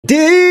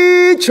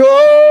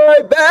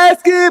Detroit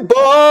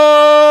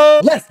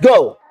basketball. Let's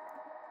go.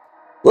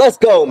 Let's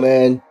go,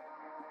 man.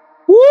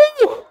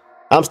 Woo!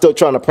 I'm still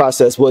trying to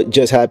process what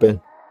just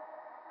happened.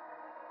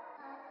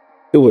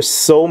 There were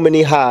so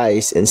many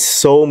highs and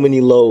so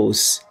many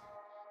lows.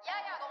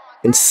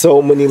 And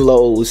so many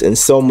lows and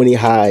so many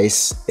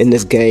highs in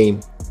this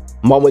game.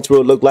 Moments where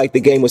it looked like the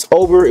game was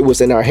over, it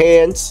was in our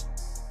hands.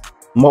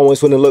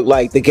 Moments when it looked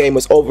like the game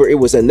was over, it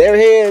was in their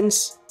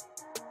hands.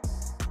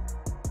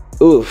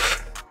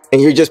 Oof.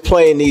 And you're just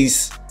playing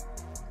these,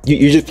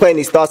 you're just playing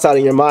these thoughts out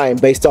in your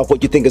mind based off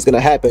what you think is going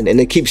to happen. And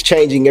it keeps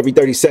changing every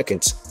 30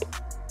 seconds.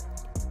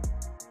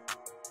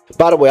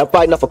 By the way, I'm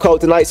fighting off a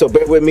cold tonight, so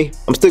bear with me.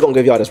 I'm still going to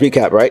give y'all this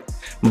recap, right?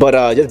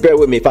 But just bear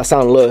with me if I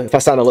sound a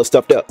little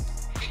stuffed up.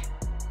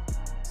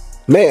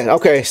 Man,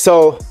 okay,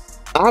 so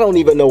I don't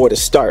even know where to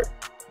start.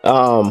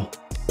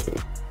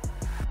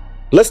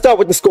 Let's start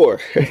with the score.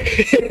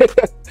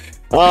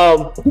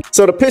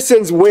 So the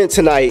Pistons win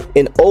tonight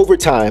in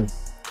overtime,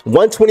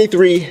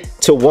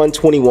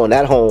 123-121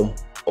 at home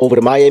over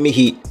the Miami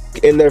Heat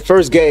in their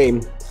first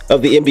game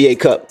of the NBA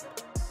Cup.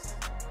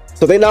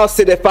 So they now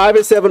sit at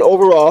 5-7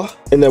 overall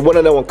in their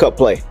 1-0 Cup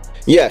play.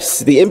 Yes,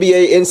 the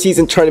NBA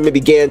in-season tournament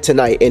began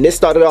tonight, and it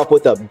started off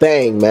with a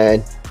bang,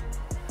 man.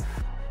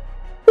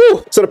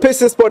 Whew. So the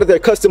Pistons sported their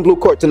custom blue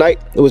court tonight.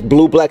 It was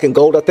blue, black, and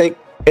gold, I think.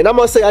 And I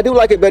must say, I do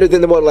like it better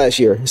than the one last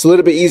year. It's a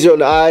little bit easier on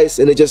the eyes,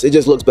 and it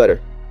just looks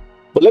better.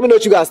 But let me know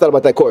what you guys thought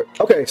about that court.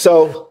 Okay,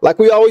 so like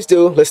we always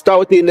do, let's start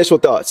with the initial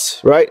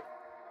thoughts, right?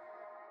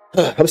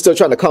 I'm still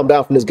trying to calm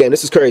down from this game.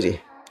 This is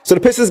crazy. So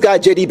the Pistons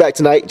got JD back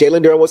tonight.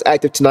 Jalen Duren was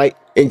active tonight,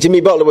 and Jimmy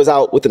Butler was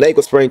out with an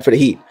ankle sprain for the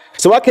Heat.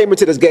 So I came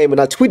into this game,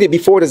 and I tweeted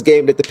before this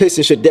game that the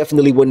Pistons should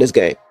definitely win this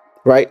game,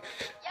 right?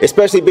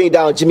 Especially being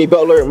down Jimmy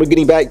Butler, and we're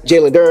getting back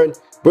Jalen Duren.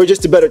 We're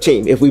just a better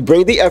team. If we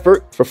bring the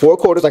effort for 4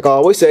 quarters, like I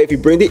always say, if you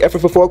bring the effort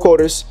for 4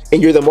 quarters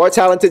and you're the more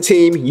talented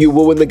team, you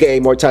will win the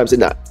game more times than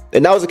not.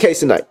 And that was the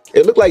case tonight.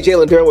 It looked like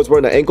Jalen Duren was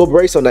wearing an ankle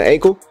brace on the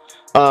ankle.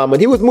 And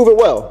he was moving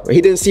well.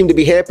 He didn't seem to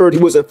be hampered. He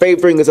wasn't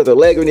favoring his other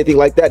leg or anything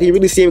like that. He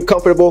really seemed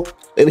comfortable,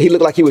 and he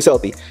looked like he was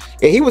healthy.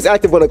 And he was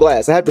active on the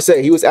glass. I have to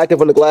say, he was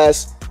active on the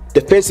glass.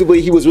 Defensively,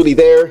 he was really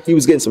there. He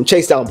was getting some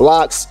chase down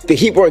blocks. The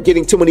Heat weren't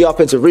getting too many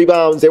offensive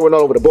rebounds. They weren't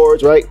all over the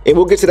boards, right? And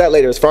we'll get to that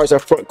later as far as our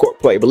front court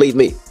play, believe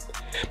me.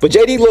 But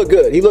JD looked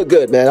good. He looked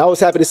good, man. I was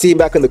happy to see him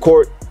back on the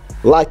court,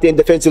 locked in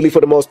defensively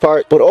for the most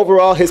part. But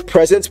overall, his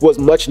presence was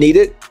much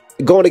needed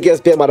going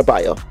against Bam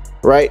Adebayo,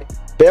 right?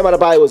 Bam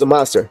Adebayo was a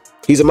monster.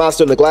 He's a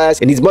monster in the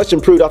glass, and he's much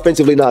improved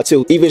offensively now,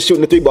 too, even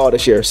shooting the 3-ball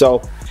this year.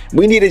 So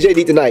we needed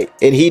JD tonight,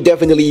 and he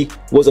definitely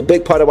was a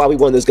big part of why we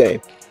won this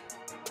game.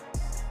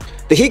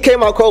 The Heat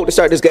came out cold to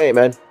start this game,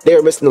 man. They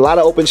were missing a lot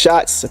of open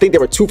shots. I think they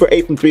were 2 for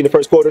 8 from 3 in the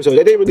first quarter, so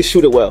they didn't really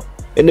shoot it well.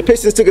 And the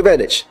Pistons took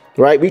advantage,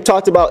 right? We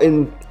talked about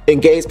in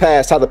games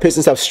past how the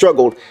Pistons have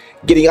struggled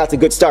getting out to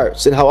good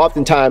starts and how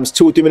oftentimes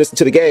 2 or 3 minutes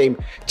into the game,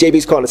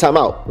 JB's calling a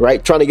timeout,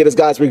 right? Trying to get his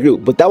guys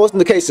regrouped. But that wasn't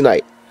the case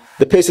tonight.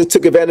 The Pistons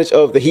took advantage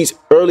of the Heat's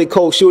early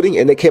cold shooting,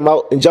 and they came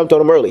out and jumped on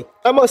them early.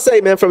 I must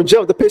say, man, from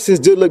jump, the Pistons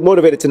did look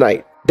motivated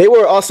tonight. They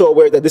were also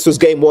aware that this was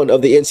game 1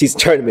 of the in-season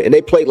tournament, and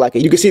they played like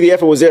it. You can see the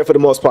effort was there for the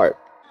most part.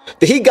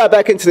 The Heat got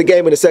back into the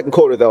game in the second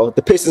quarter, though.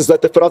 The Pistons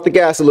let their foot off the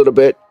gas a little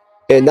bit,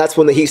 and that's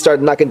when the Heat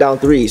started knocking down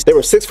threes. They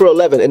were 6 for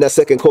 11 in that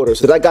second quarter,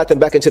 so that got them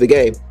back into the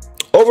game.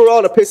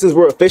 Overall, the Pistons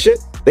were efficient.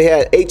 They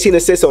had 18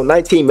 assists on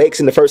 19 makes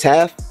in the first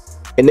half,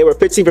 and they were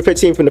 15 for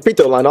 15 from the free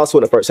throw line also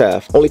in the first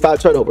half. Only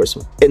 5 turnovers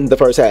in the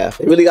first half.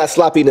 It really got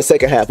sloppy in the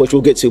second half, which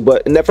we'll get to,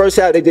 but in that first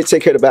half, they did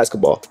take care of the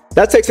basketball.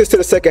 That takes us to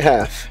the second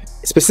half,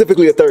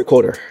 specifically the third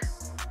quarter.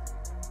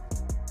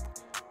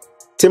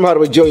 Tim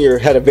Hardaway Jr.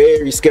 had a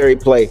very scary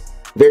play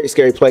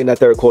in that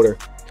third quarter.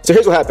 So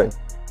here's what happened.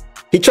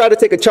 He tried to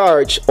take a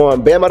charge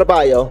on Bam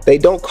Adebayo. They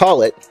don't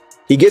call it.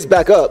 He gets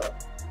back up,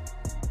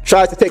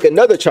 tries to take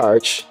another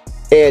charge,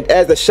 and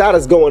as the shot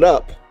is going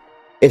up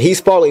and he's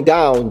falling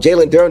down,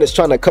 Jalen Duren is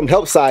trying to come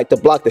help side to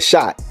block the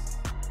shot.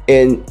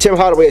 And Tim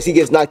Hardaway, as he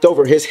gets knocked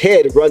over, his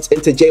head runs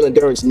into Jalen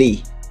Duren's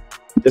knee,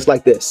 just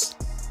like this.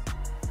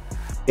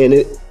 And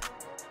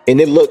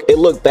it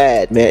looked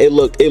bad, man. It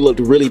looked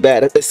really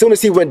bad. As soon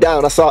as he went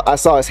down, I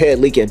saw his head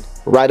leaking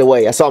right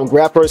away. I saw him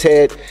grab for his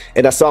head,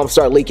 and I saw him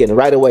start leaking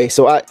right away.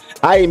 So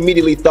I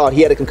immediately thought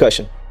he had a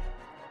concussion.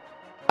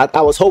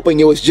 I was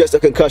hoping it was just a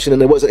concussion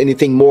and it wasn't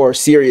anything more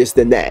serious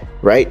than that,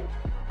 right?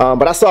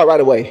 But I saw it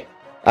right away.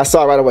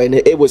 And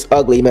it was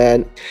ugly,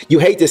 man. You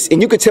hate this,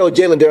 and you could tell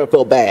Jalen Duren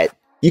felt bad.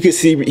 You could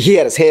see he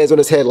had his hands on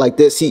his head like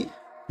this.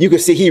 You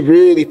could see he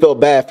really felt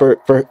bad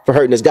for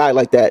hurting this guy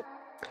like that.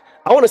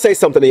 I want to say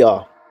something to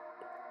y'all.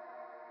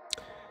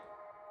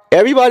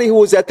 Everybody who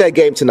was at that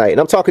game tonight, and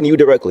I'm talking to you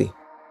directly,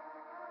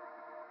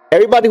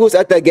 everybody who was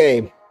at that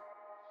game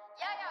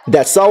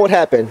that saw what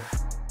happened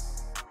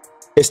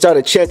and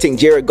started chanting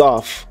Jared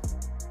Goff,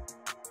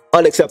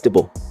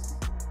 unacceptable.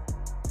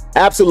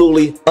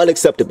 Absolutely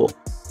unacceptable.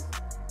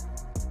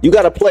 You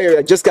got a player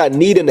that just got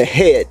kneed in the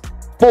head,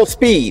 full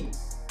speed,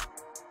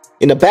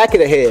 in the back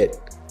of the head.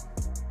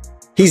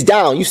 He's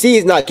down. You see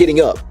he's not getting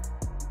up.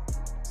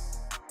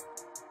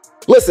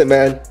 Listen,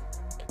 man.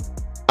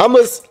 I'm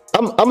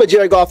a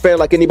Jared Goff fan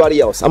like anybody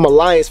else. I'm a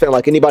Lions fan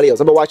like anybody else.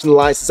 I've been watching the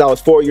Lions since I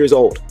was 4 years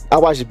old. I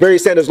watched Barry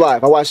Sanders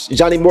live. I watched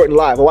Johnny Morton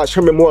live. I watched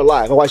Herman Moore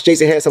live. I watched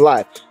Jason Hanson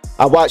live.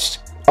 I watched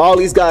all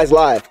these guys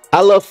live.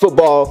 I love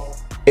football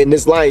in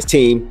this Lions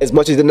team as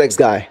much as the next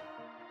guy.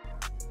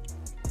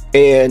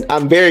 And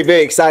I'm very,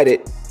 very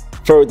excited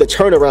for the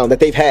turnaround that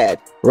they've had,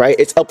 right?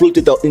 It's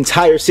uprooted the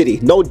entire city,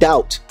 no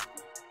doubt.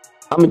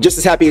 I'm just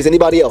as happy as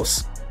anybody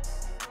else.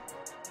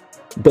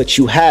 But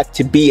you have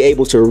to be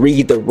able to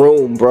read the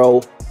room,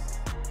 bro.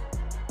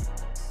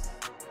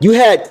 You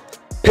had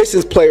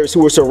Pistons players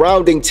who were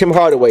surrounding Tim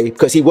Hardaway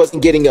because he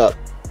wasn't getting up.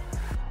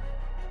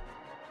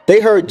 They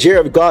heard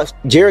Jared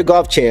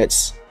Goff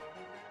chants,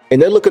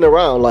 and they're looking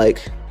around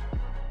like,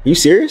 are you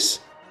serious?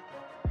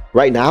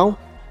 Right now?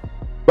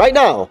 Right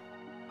now.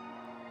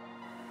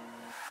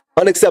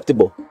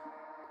 Unacceptable.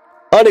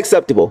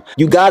 Unacceptable.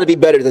 You got to be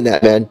better than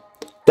that, man.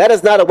 That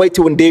is not a way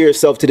to endear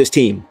yourself to this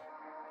team.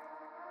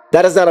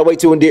 That is not a way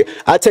to endear.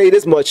 I'll tell you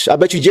this much. I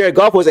bet you Jared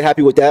Goff wasn't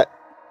happy with that.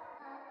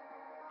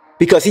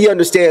 Because he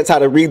understands how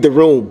to read the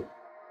room.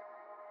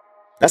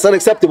 That's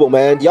unacceptable,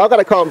 man. Y'all got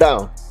to calm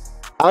down.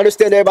 I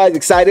understand everybody's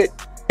excited.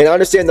 And I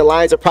understand the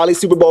Lions are probably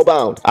Super Bowl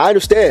bound. I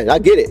understand. I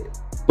get it.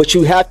 But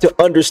you have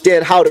to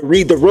understand how to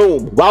read the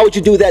room. Why would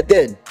you do that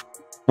then?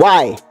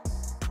 Why?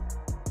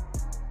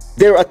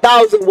 There are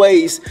 1,000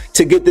 ways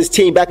to get this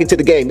team back into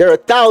the game. There are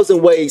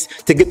 1,000 ways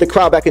to get the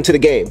crowd back into the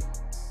game.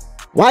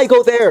 Why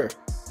go there?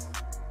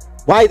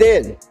 Why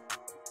then?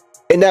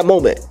 In that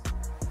moment.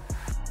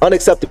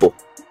 Unacceptable.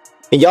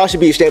 And y'all should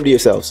be ashamed of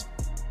yourselves.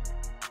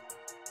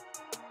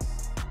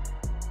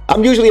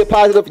 I'm usually a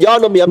positive. Y'all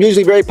know me. I'm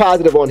usually very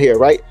positive on here,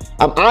 right?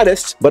 I'm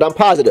honest, but I'm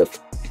positive.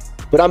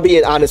 But I'm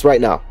being honest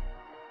right now.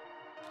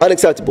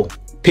 Unacceptable.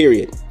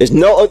 Period. There's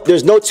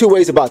no two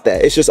ways about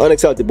that. It's just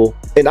unacceptable.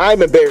 And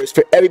I'm embarrassed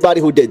for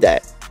everybody who did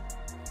that.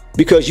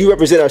 Because you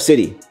represent our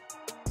city.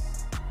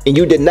 And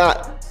you did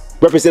not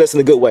represent us in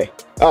a good way.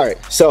 All right,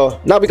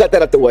 so now we got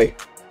that out the way.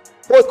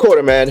 Fourth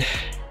quarter, man.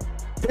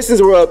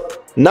 Pistons were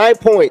up 9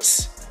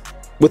 points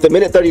with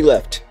 1:30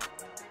 left.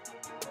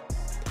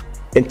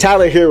 And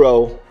Tyler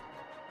Hero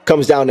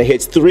comes down and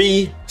hits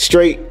 3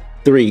 straight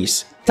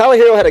threes. Tyler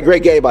Hero had a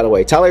great game, by the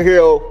way. Tyler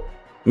Hero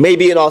may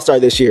be an all-star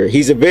this year.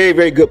 He's a very,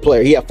 very good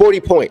player. He had 40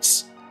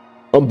 points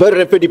on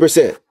better than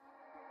 50%.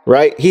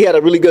 Right? He had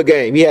a really good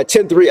game. He had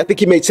 10 threes. I think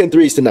he made 10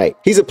 threes tonight.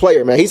 He's a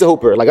player, man. He's a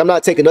hooper. Like, I'm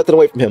not taking nothing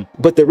away from him.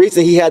 But the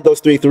reason he had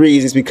those 3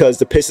 threes is because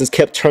the Pistons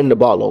kept turning the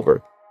ball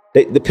over.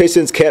 The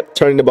Pistons kept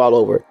turning the ball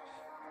over.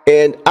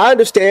 And I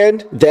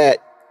understand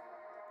that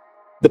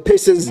the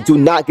Pistons do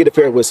not get a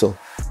fair whistle.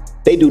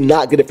 They do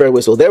not get a fair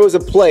whistle. There was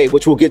a play,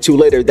 which we'll get to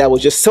later, that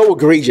was just so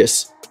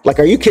egregious. Like,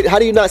 are you kidding? How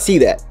do you not see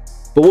that?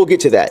 But we'll get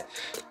to that.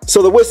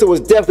 So the whistle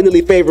was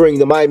definitely favoring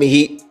the Miami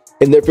Heat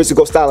in their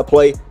physical style of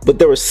play, but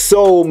there were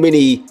so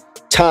many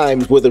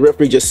times where the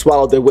referee just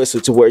swallowed their whistle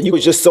to where it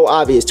was just so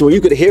obvious, to where you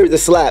could hear the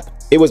slap.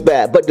 It was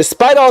bad. But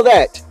despite all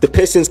that, the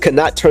Pistons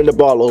cannot turn the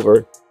ball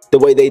over the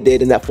way they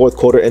did in that fourth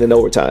quarter and in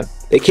overtime.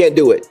 They can't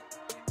do it.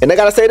 And I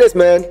gotta say this,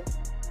 man.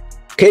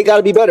 K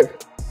gotta be better.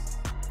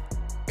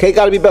 K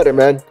gotta be better,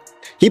 man.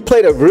 He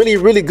played a really,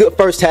 really good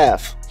first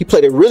half. He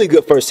played a really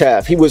good first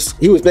half. He was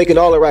making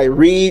all the right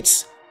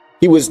reads.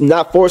 He was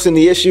not forcing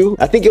the issue.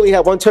 I think he only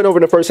had 1 turnover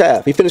in the first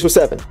half. He finished with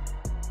 7,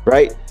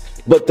 right?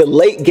 But the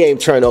late game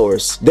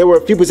turnovers, there were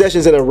a few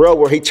possessions in a row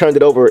where he turned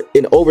it over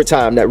in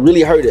overtime that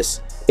really hurt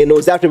us. And it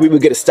was after we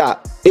would get a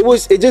stop.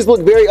 It just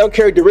looked very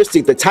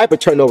uncharacteristic, the type of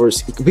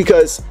turnovers,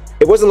 because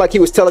it wasn't like he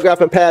was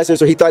telegraphing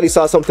passes or he thought he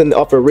saw something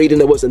off a read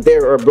and it wasn't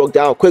there or broke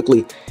down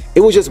quickly.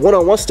 It was just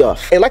one-on-one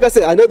stuff. And like I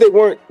said, I know they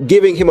weren't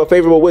giving him a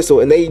favorable whistle,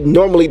 and they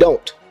normally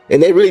don't.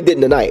 And they really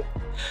didn't tonight.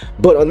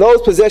 But on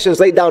those possessions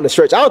late down the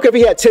stretch, I don't care if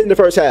he had 10 in the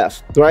first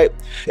half, right?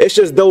 It's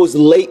just those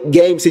late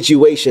game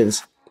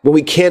situations when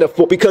we can't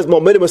afford, because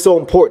momentum is so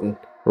important,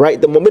 right?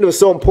 The momentum is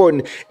so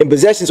important, and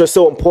possessions are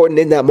so important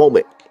in that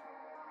moment,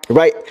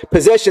 right?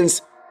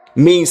 Possessions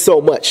mean so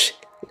much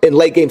in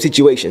late game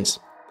situations.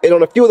 And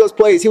on a few of those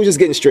plays, he was just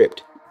getting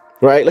stripped,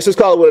 right? Let's just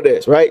call it what it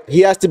is, right?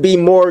 He has to be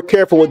more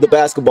careful with the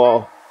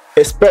basketball,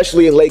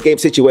 especially in late game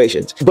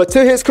situations. But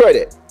to his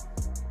credit,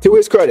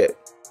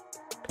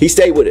 he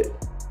stayed with it.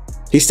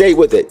 He stayed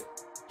with it.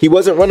 He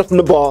wasn't running from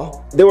the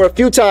ball. There were a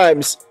few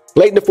times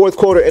late in the fourth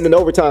quarter and in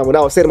overtime when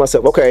I was saying to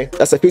myself, okay,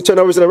 that's a few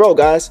turnovers in a row,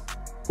 guys.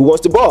 Who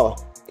wants the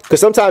ball? Because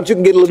sometimes you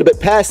can get a little bit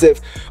passive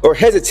or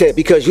hesitant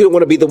because you don't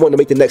want to be the one to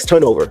make the next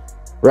turnover,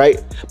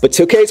 right? But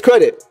to K's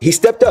credit, he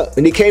stepped up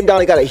and he came down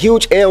and got a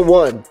huge and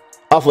one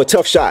off of a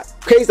tough shot.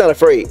 K's not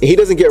afraid, and he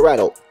doesn't get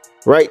rattled,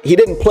 right? He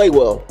didn't play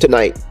well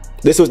tonight.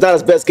 This was not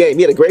his best game.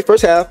 He had a great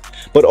first half,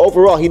 but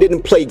overall, he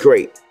didn't play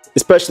great,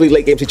 especially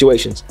late game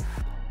situations.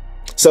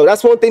 So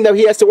that's one thing that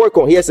he has to work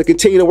on. He has to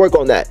continue to work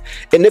on that.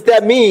 And if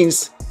that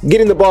means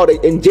getting the ball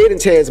in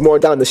Jaden's hands more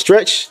down the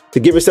stretch to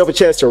give yourself a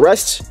chance to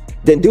rest,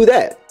 then do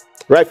that,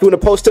 right? If you want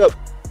to post up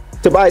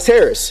Tobias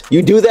Harris,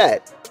 you do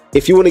that.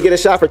 If you want to get a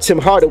shot for Tim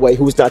Hardaway,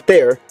 who's not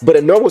there, but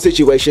in normal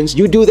situations,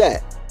 you do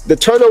that. The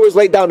turnovers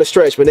late down the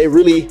stretch when they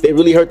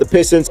really hurt the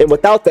Pistons. And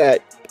without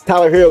that,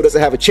 Tyler Hero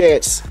doesn't have a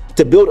chance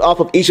to build off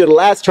of each of the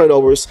last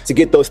turnovers to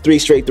get those 3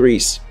 straight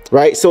threes,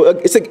 right? So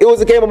it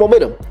was a game of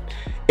momentum.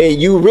 And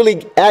you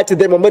really add to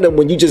their momentum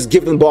when you just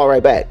give them the ball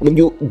right back. When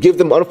you give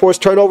them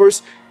unforced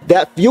turnovers,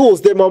 that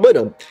fuels their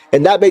momentum.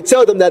 And that may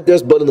tell them that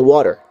there's blood in the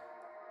water.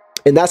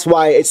 And that's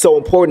why it's so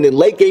important in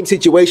late game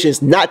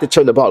situations not to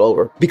turn the ball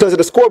over. Because of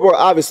the scoreboard,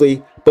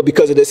 obviously, but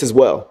because of this as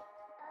well.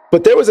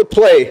 But there was a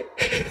play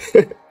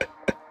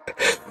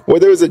where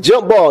there was a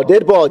jump ball,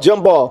 dead ball,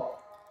 jump ball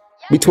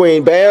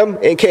between Bam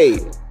and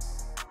Cade.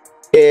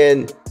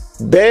 And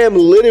Bam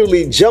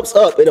literally jumps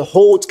up and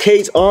holds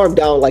Cade's arm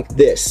down like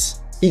this.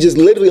 He just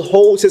literally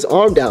holds his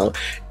arm down.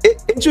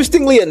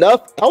 Interestingly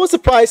enough, I was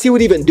surprised he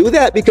would even do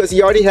that because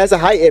he already has a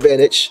height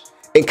advantage.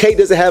 And Cade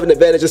doesn't have an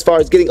advantage as far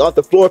as getting off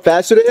the floor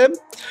faster than him.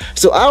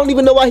 So I don't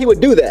even know why he would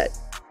do that.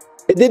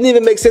 It didn't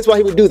even make sense why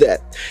he would do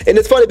that. And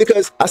it's funny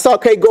because I saw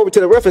Cade go over to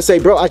the ref and say,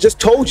 bro, I just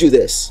told you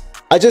this.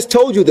 I just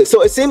told you this.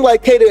 So it seemed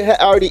like Cade had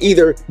already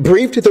either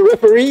briefed the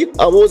referee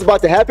on what was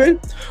about to happen,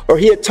 or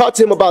he had talked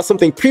to him about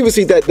something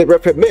previously that the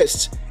ref had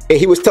missed, and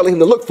he was telling him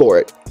to look for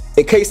it.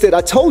 And Cade said,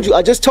 I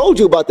just told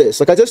you about this.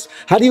 Like,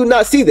 how do you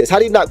not see this? How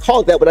do you not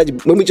call that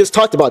when we just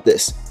talked about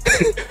this?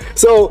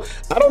 So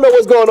I don't know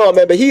what's going on,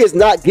 man, but he is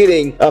not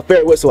getting a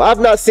fair whistle. I've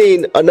not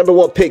seen a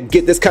 #1 pick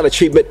get this kind of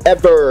treatment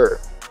ever.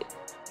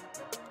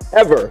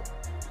 Ever.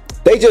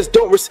 They just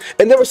don't.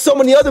 And there were so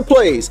many other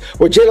plays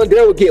where Jalen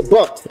Darrell would get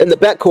bumped in the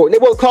backcourt and they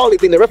won't call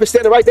anything. The ref is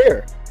standing right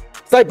there.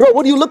 It's like, bro,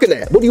 what are you looking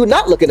at? What are you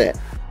not looking at?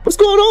 What's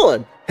going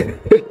on?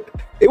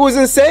 It was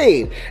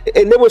insane.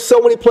 And there were so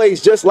many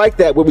plays just like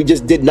that where we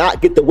just did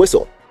not get the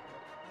whistle.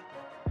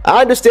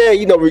 I understand,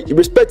 you know,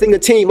 respecting a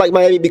team like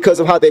Miami because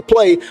of how they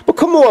play, but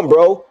come on,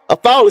 bro. A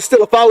foul is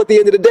still a foul at the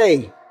end of the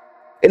day.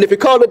 And if you're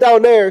calling it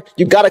down there,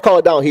 you got to call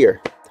it down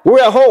here. We're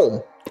at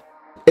home.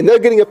 And they're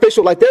getting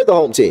official like they're the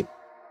home team.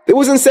 It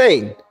was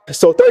insane.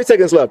 So 30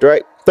 seconds left,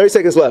 right? 30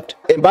 seconds left.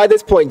 And by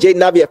this point,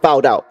 Jaden Ivey had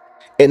fouled out.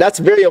 And that's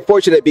very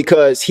unfortunate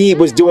because he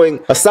was doing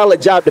a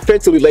solid job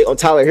defensively late on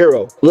Tyler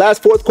Hero.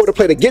 Last fourth quarter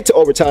play to get to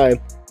overtime,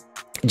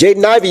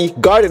 Jaden Ivey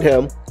guarded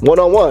him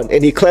one-on-one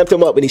and he clamped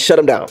him up and he shut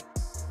him down,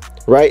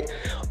 right?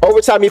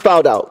 Overtime, he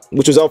fouled out,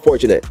 which was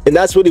unfortunate. And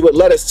that's really what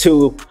led us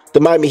to the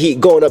Miami Heat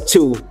going up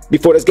 2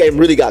 before this game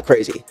really got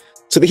crazy.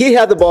 So the Heat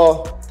had the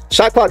ball,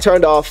 shot clock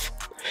turned off,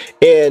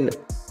 and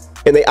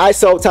they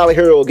ISO Tyler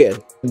Hero again.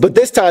 But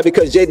this time,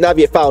 because Jaden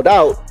Ivey had fouled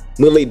out,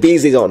 Malik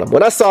Beasley's on him.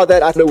 When I saw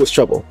that, I knew it was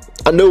trouble.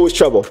 I knew it was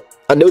trouble.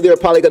 I knew they were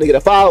probably going to get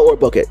a foul or a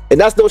bucket. And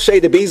that's no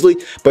shade to Beasley,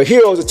 but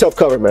Hero's a tough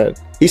cover, man.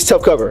 He's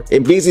tough cover,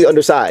 and Beasley's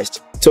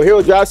undersized. So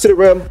Hero drives to the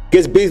rim,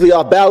 gets Beasley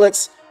off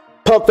balance,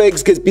 pump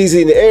fakes, gets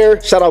Beasley in the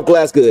air, shot off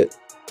glass good.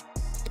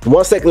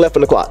 1 second left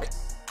on the clock.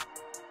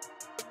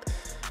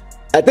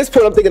 At this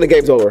point, I'm thinking the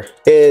game's over.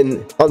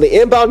 And on the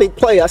inbounding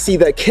play, I see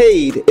that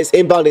Cade is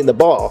inbounding the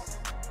ball.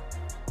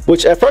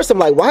 Which at first I'm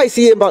like, why is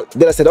he inbound?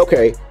 Then I said,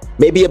 okay,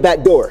 maybe a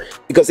back door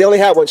because they only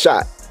had 1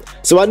 shot.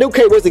 So I knew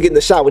Cade wasn't getting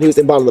the shot when he was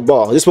inbounding the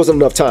ball. This wasn't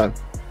enough time.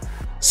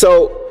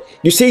 So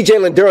you see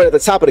Jalen Duren at the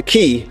top of the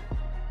key.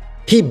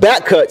 He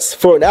back cuts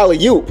for an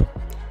alley-oop,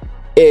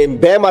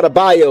 and Bam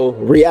Adebayo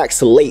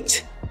reacts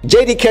late.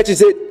 JD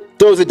catches it,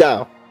 throws it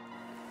down.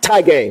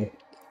 Tie game.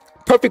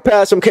 Perfect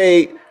pass from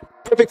Cade.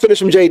 Perfect finish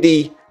from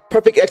JD.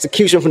 Perfect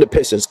execution from the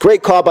Pistons.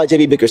 Great call by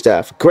JB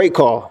Bickerstaff. Great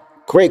call.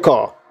 Great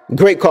call.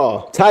 Great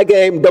call. Tie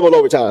game, double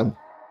overtime.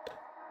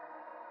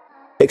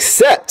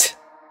 Except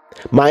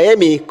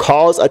Miami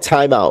calls a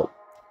timeout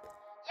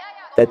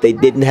that they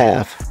didn't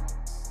have.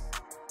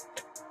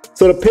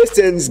 So the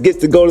Pistons get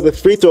to go to the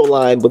free throw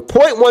line with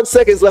 0.1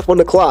 seconds left on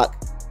the clock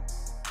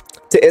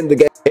to end the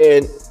game.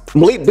 And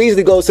Malik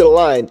Beasley goes to the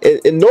line.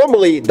 And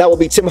normally that would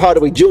be Tim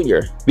Hardaway Jr.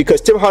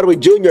 because Tim Hardaway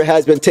Jr.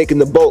 has been taking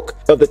the bulk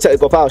of the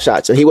technical foul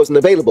shots and he wasn't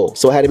available.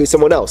 So it had to be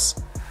someone else.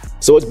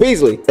 So it's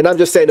Beasley. And I'm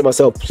just saying to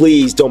myself,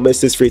 please don't miss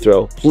this free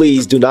throw.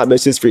 Please do not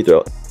miss this free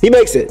throw. He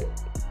makes it.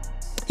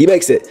 He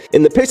makes it.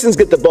 And the Pistons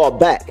get the ball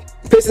back.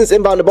 Pistons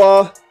inbound the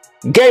ball.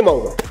 Game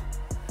over.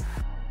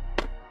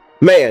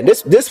 Man,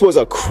 this was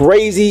a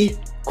crazy,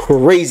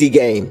 crazy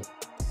game.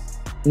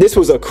 This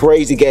was a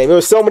crazy game. There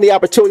were so many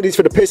opportunities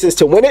for the Pistons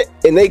to win it,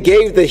 and they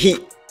gave the Heat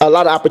a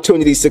lot of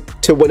opportunities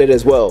to win it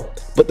as well.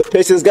 But the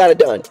Pistons got it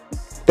done.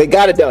 They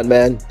got it done,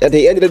 man. At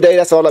the end of the day,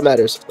 that's all that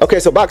matters. Okay,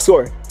 so box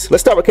score.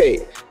 Let's start with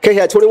Cade. Cade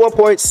had 21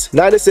 points,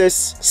 9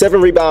 assists,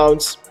 7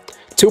 rebounds,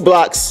 2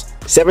 blocks,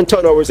 7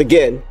 turnovers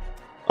again.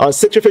 On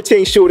 6 of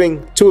 15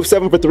 shooting, 2 of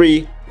 7 for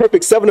 3,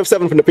 perfect 7 of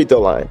 7 from the free throw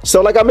line.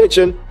 So like I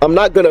mentioned, I'm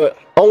not going to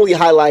only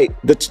highlight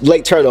the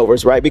late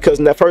turnovers, right? Because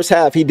in that first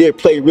half, he did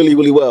play really,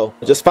 really well.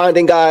 Just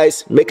finding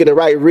guys, making the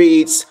right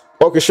reads,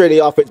 orchestrating the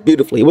offense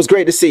beautifully. It was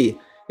great to see.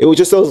 It was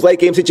just those late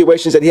game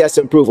situations that he has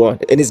to improve on.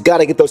 And he's got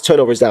to get those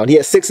turnovers down. He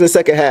had 6 in the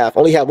second half,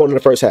 only had 1 in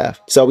the first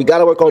half. So we got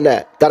to work on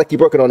that. Got to keep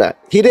working on that.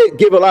 He did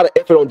give a lot of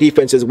effort on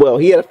defense as well.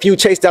 He had a few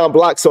chase down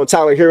blocks on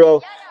Tyler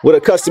Hero with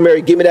a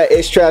customary give me that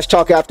ish trash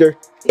talk after.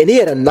 And he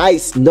had a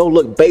nice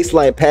no-look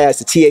baseline pass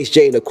to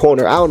THJ in the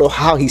corner. I don't know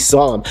how he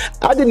saw him.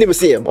 I didn't even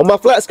see him on my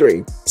flat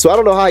screen. So I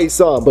don't know how he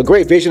saw him, but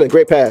great vision and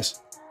great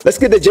pass. Let's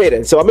get to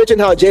Jaden. So I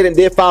mentioned how Jaden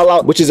did foul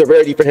out, which is a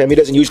rarity for him. He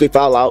doesn't usually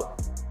foul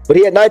out. But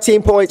he had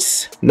 19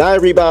 points,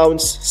 9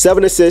 rebounds,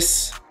 7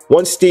 assists,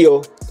 1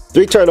 steal,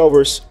 3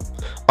 turnovers,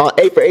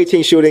 8 for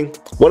 18 shooting,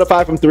 1 of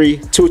 5 from 3,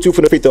 2 of 2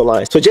 from the free throw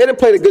line. So Jaden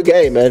played a good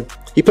game, man.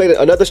 He played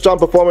another strong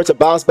performance, a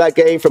bounce back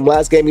game from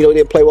last game. You know, he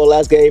didn't play well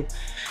last game.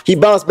 He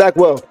bounced back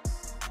well.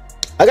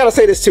 I gotta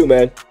say this too,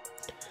 man.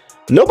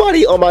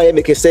 Nobody on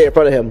Miami can stay in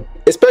front of him,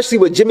 especially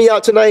with Jimmy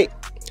out tonight.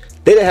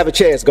 They didn't have a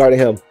chance guarding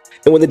him.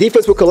 And when the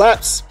defense would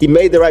collapse, he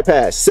made the right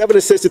pass. 7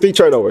 assists to 3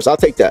 turnovers. I'll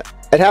take that.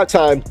 At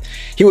halftime,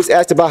 he was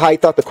asked about how he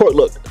thought the court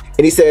looked.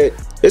 And he said,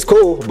 it's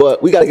cool,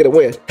 but we got to get a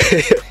win.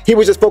 He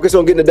was just focused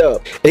on getting the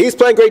dub. And he's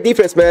playing great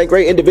defense, man.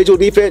 Great individual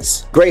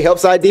defense, great help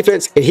side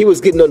defense. And he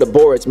was getting on the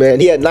boards, man.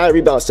 He had 9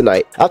 rebounds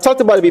tonight. I've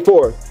talked about it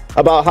before,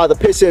 about how the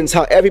Pistons,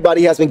 how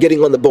everybody has been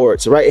getting on the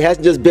boards, right? It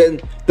hasn't just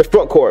been the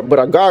front court, but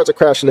our guards are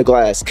crashing the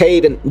glass.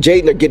 Cade and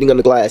Jaden are getting on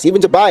the glass.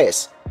 Even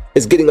Tobias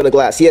is getting on the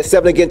glass. He has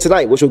 7 again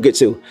tonight, which we'll get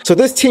to. So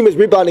this team is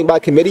rebounding by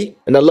committee,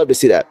 and I love to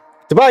see that.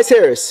 Tobias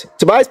Harris.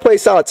 Tobias played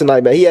solid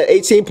tonight, man. He had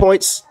 18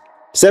 points,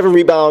 7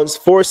 rebounds,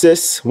 4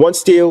 assists, 1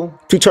 steal,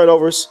 2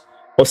 turnovers,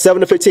 on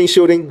 7 of 15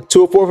 shooting,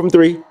 2 of 4 from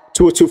 3,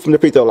 2 of 2 from the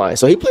free throw line.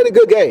 So he played a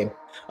good game.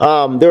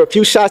 There were a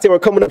few shots that were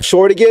coming up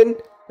short again,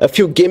 a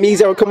few gimmies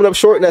that were coming up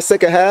short in that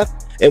second half.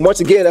 And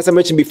once again, as I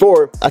mentioned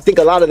before, I think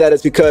a lot of that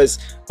is because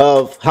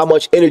of how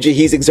much energy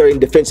he's exerting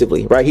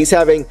defensively, right? He's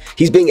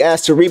being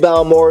asked to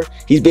rebound more.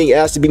 He's being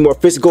asked to be more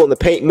physical in the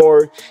paint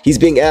more. He's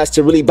being asked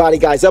to really body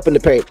guys up in the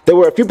paint. There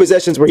were a few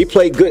possessions where he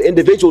played good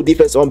individual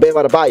defense on Bam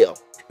Adebayo.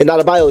 And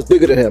Adebayo is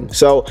bigger than him.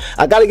 So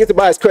I got to give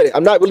Tobias credit.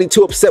 I'm not really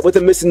too upset with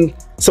him missing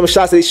some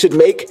shots that he should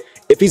make.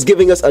 If he's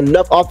giving us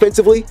enough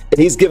offensively and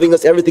he's giving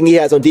us everything he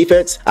has on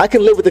defense, I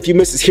can live with a few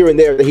misses here and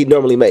there that he'd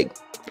normally make.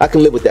 I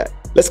can live with that.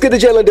 Let's get to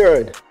Jalen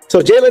Duren.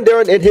 So Jalen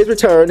Duren in his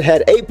return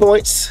had 8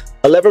 points,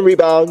 11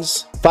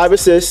 rebounds, 5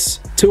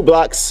 assists, 2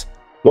 blocks,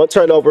 1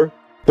 turnover,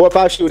 4 or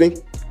 5 shooting,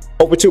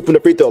 over 2 from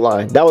the free throw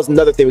line. That was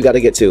another thing we got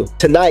to get to.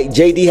 Tonight,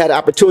 JD had an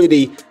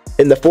opportunity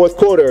in the fourth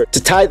quarter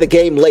to tie the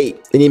game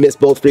late, and he missed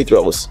both free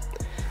throws.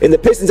 And the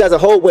Pistons as a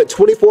whole went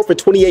 24 for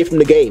 28 from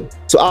the game.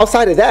 So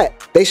outside of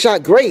that, they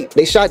shot great.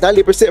 They shot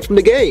 90% from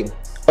the game,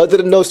 other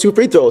than those 2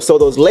 free throws. So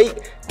those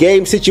late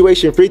game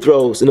situation free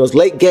throws and those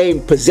late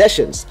game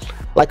possessions,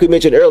 like we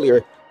mentioned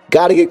earlier,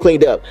 got to get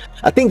cleaned up.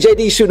 I think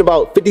JD's shooting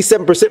about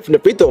 57% from the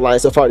free throw line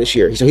so far this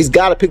year. So he's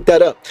got to pick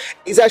that up.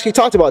 He's actually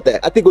talked about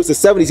that. I think it was the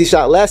 70s he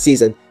shot last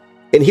season.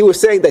 And he was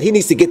saying that he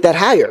needs to get that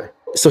higher.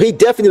 So he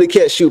definitely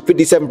can't shoot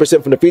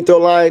 57% from the free throw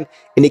line,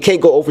 and he can't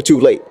go over 2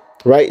 late,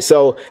 right?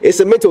 So it's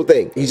a mental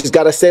thing. He just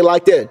got to stay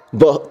locked in.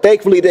 But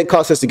thankfully, it didn't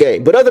cost us the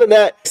game. But other than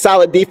that,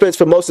 solid defense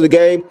for most of the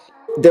game.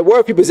 There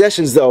were a few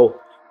possessions, though,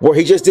 where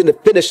he just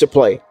didn't finish the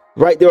play,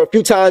 right? There were a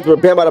few times where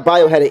Bam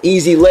Adebayo had an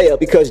easy layup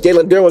because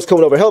Jalen Duren was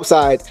coming over help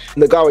side,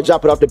 and the guard would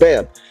drop it off to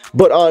Bam.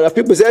 But on a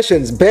few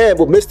possessions, Bam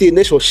would miss the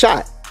initial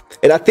shot.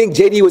 And I think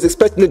JD was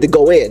expecting it to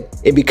go in.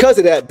 And because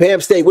of that,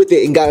 Bam stayed with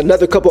it and got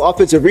another couple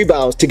offensive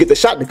rebounds to get the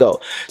shot to go.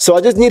 So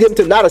I just need him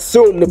to not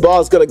assume the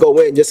ball's going to go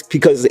in just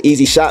because it's an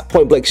easy shot,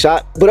 point blank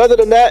shot. But other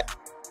than that,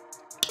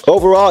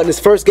 overall, in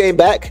his first game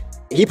back,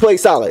 he played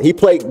solid. He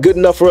played good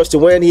enough for us to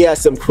win. He had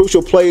some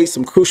crucial plays,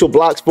 some crucial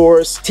blocks for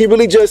us. He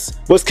really just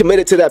was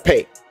committed to that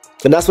paint.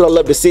 And that's what I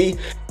love to see.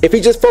 If he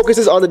just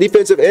focuses on the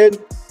defensive end,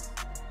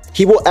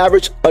 he will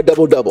average a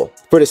double-double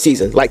for the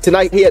season. Like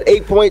tonight, he had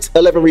 8 points,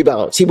 11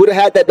 rebounds. He would have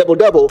had that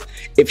double-double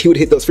if he would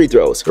hit those free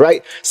throws,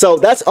 right? So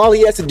that's all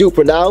he has to do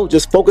for now.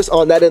 Just focus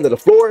on that end of the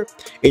floor,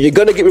 and you're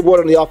going to get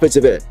rewarded on the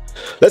offensive end.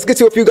 Let's get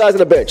to a few guys on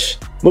the bench.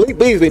 Malik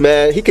Beasley,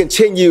 man, he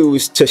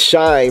continues to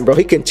shine, bro.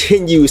 He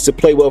continues to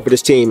play well for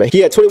this team. He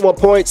had 21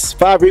 points,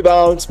 5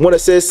 rebounds, 1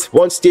 assist,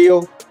 1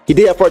 steal. He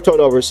did have 4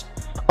 turnovers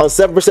on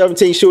 7 for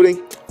 17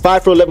 shooting,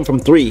 5 for 11 from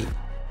 3.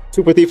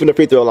 2 for 3 from the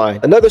free throw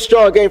line. Another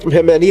strong game from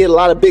him, man. He had a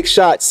lot of big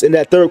shots in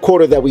that third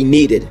quarter that we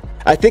needed.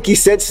 I think he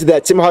sensed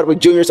that Tim Hardaway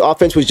Jr.'s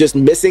offense was just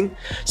missing,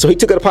 so he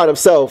took it upon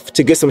himself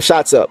to get some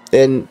shots up.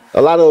 And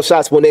a lot of those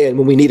shots went in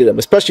when we needed them,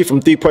 especially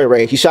from three-point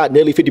range. He shot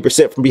nearly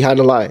 50% from behind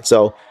the line.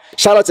 So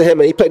shout out to him,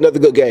 and he played another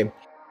good game.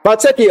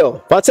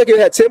 Fontecchio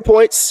had 10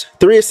 points,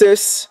 3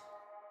 assists,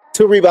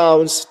 2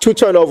 rebounds, 2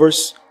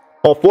 turnovers,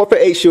 on 4 for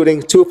 8 shooting,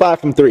 2 of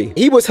 5 from 3.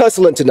 He was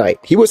hustling tonight.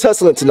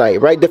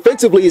 Right?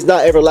 Defensively is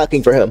not ever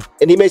lacking for him.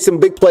 And he made some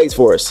big plays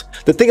for us.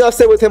 The thing I've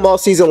said with him all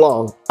season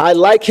long, I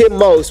like him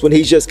most when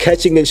he's just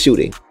catching and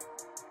shooting.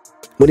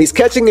 When he's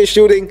catching and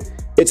shooting,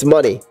 it's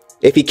money.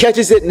 If he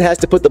catches it and has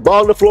to put the ball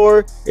on the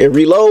floor and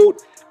reload,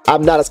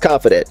 I'm not as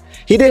confident.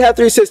 He did have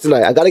 3 assists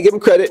tonight. I got to give him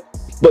credit.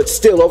 But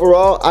still,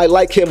 overall, I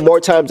like him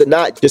more times than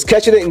not. Just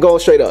catching it and going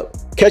straight up.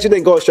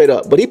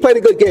 But he played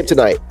a good game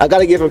tonight. I got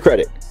to give him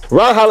credit.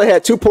 Ron Holland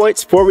had 2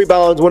 points, 4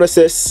 rebounds, 1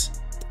 assist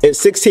in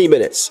 16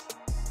 minutes.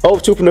 0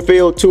 of 2 from the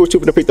field, 2 of 2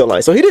 from the free throw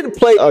line. So he didn't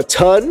play a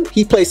ton.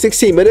 He played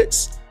 16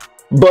 minutes.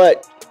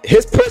 But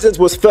his presence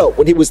was felt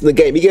when he was in the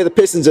game. He gave the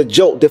Pistons a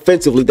jolt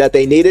defensively that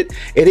they needed,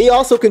 and he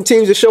also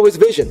continues to show his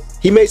vision.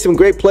 He made some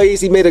great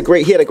plays. He had a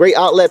great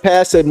outlet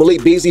pass to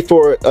Malik Beasley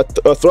for a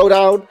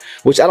throwdown,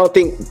 which I don't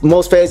think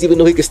most fans even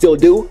knew he could still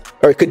do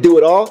or could do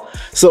it all.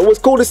 So it was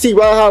cool to see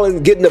Ron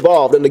Holland getting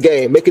involved in the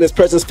game, making his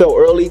presence felt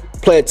early,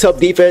 playing tough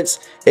defense,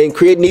 and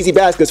creating easy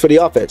baskets for the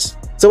offense.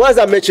 So as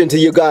I mentioned to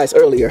you guys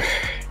earlier,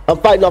 I'm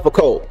fighting off a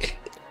cold,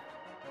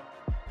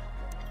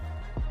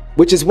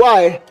 which is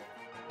why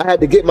I had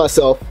to get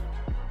myself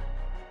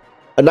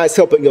a nice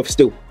helping of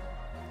stew.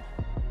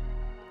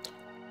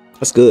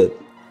 That's good.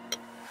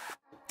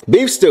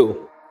 Beef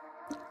stew.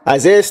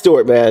 Isaiah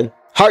Stewart, man.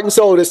 Heart and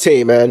soul of this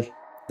team, man.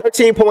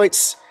 13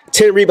 points,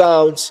 10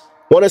 rebounds,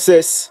 1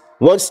 assist,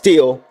 1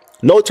 steal,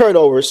 no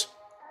turnovers,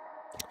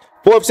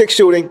 4 of 6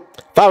 shooting,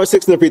 5 of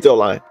 6 in the free throw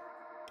line,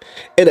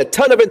 and a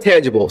ton of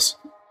intangibles.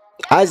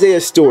 Isaiah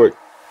Stewart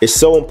is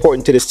so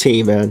important to this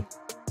team, man.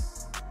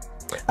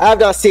 I have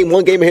not seen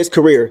one game in his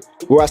career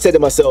where I said to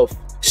myself,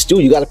 Stu,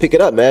 you got to pick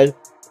it up, man.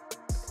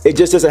 It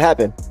just doesn't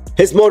happen.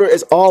 His motor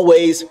is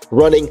always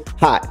running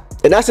hot.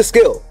 And that's a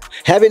skill.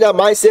 Having that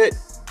mindset,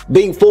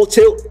 being full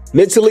tilt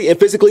mentally and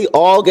physically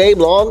all game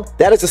long,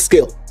 that is a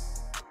skill.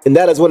 And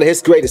that is one of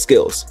his greatest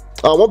skills.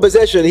 On one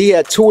possession, he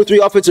had 2 or 3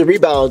 offensive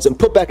rebounds and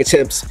putback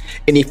attempts.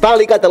 And he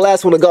finally got the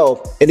last one to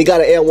go. And he got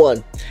an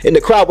N1. And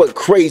the crowd went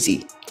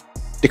crazy.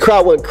 The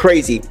crowd went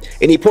crazy.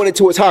 And he pointed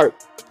to his heart.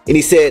 And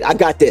he said, I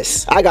got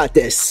this. I got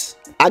this.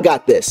 I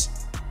got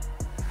this.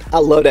 I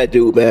love that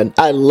dude, man.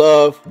 I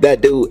love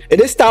that dude. And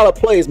this style of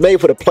play is made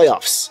for the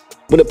playoffs.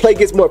 When the play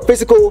gets more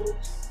physical,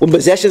 when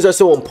possessions are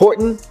so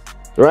important,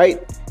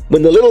 right?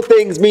 When the little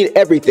things mean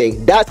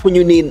everything, that's when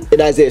you need an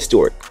Isaiah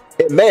Stewart.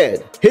 And man,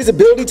 his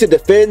ability to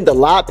defend the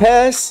lob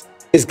pass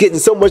is getting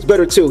so much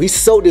better too. He's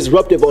so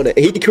disruptive on it.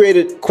 He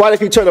created quite a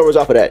few turnovers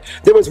off of that.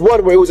 There was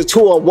one where it was a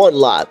 2-on-1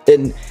 lob,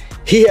 and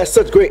he has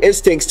such great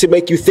instincts to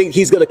make you think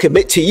he's going to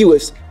commit to you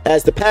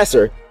as the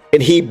passer,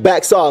 and he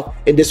backs off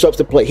and disrupts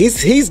the play.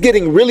 He's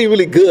getting really,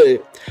 really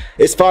good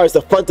as far as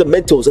the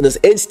fundamentals and his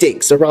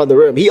instincts around the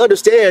rim. He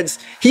understands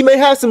he may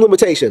have some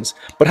limitations,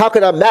 but how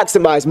can I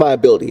maximize my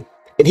ability?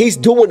 And he's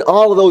doing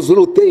all of those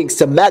little things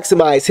to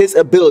maximize his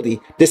ability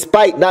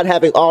despite not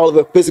having all of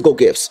the physical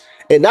gifts.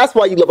 And that's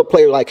why you love a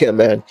player like him,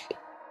 man.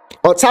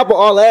 On top of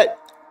all that,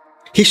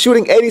 he's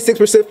shooting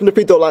 86% from the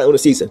free throw line on the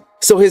season.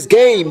 So his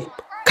game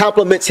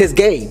complements his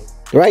game,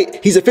 right?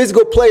 He's a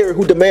physical player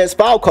who demands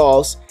foul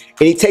calls,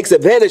 and he takes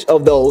advantage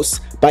of those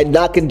by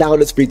knocking down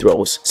his free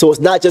throws. So it's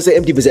not just an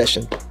empty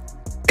possession.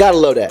 Gotta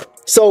love that.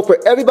 So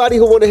for everybody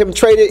who wanted him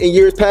traded in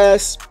years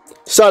past,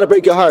 sorry to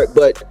break your heart,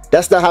 but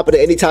that's not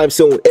happening anytime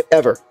soon, if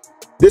ever.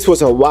 This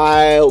was a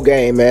wild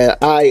game, man.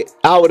 I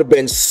would have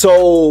been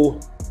so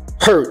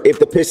hurt if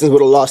the Pistons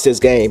would have lost this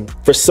game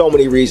for so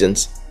many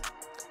reasons.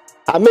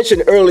 I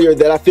mentioned earlier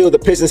that I feel the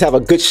Pistons have a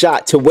good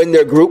shot to win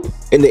their group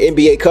in the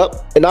NBA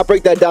Cup, and I'll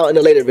break that down in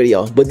a later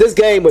video. But this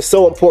game was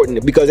so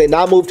important because they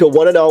now moved to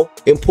 1-0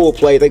 in pool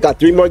play. They got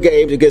 3 more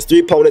games against 3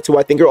 opponents who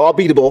I think are all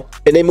beatable,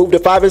 and they moved to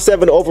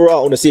 5-7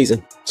 overall on the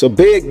season. So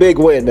big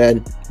win,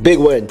 man. Big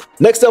win.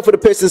 Next up for the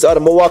Pistons are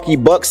the Milwaukee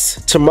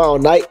Bucks tomorrow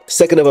night,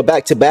 second of a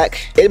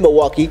back-to-back in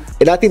Milwaukee,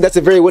 and I think that's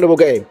a very winnable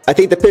game. I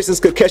think the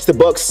Pistons could catch the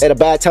Bucks at a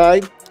bad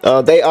time.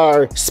 They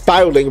are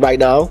spiraling right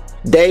now.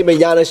 Dame and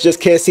Giannis just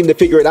can't seem to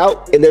figure it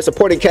out, and their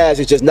supporting cast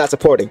is just not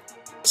supporting.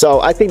 So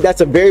I think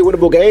that's a very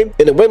winnable game,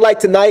 and a win like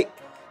tonight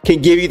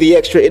can give you the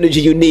extra energy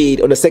you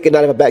need on the second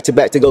night of a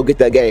back-to-back to go get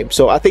that game.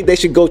 So I think they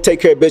should go take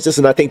care of business,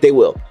 and I think they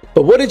will.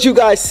 But what did you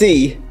guys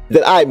see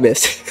that I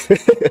missed?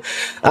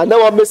 I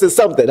know I'm missing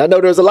something. I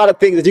know there's a lot of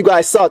things that you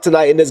guys saw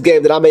tonight in this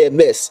game that I may have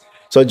missed.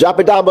 So drop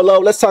it down below.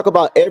 Let's talk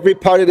about every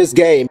part of this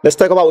game. Let's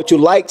talk about what you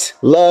liked,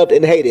 loved,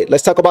 and hated.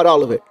 Let's talk about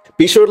all of it.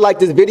 Be sure to like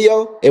this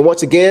video. And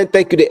once again,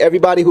 thank you to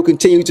everybody who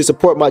continues to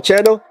support my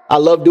channel. I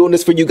love doing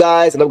this for you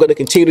guys, and I'm going to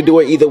continue to do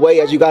it either way,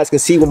 as you guys can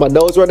see with my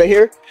nose running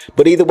here.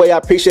 But either way, I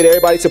appreciate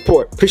everybody's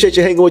support. Appreciate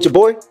you hanging with your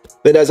boy.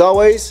 Then as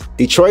always,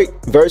 Detroit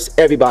versus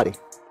everybody.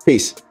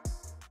 Peace.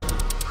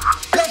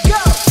 Let's go!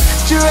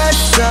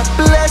 Dress up,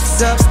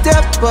 bless up,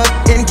 step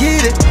up and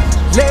get it.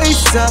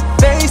 Lace up,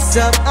 face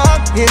up,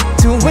 I'm here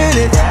to win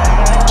it.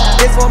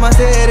 It's for my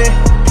city,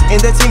 and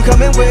the team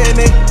coming with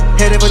me.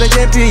 Headed for the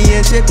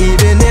championship,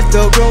 even if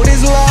the road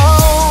is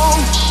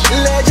long.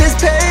 Legends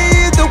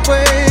pave the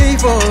way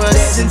for us.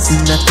 Legends,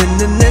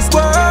 nothing in this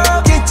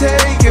world can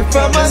take it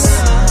from us.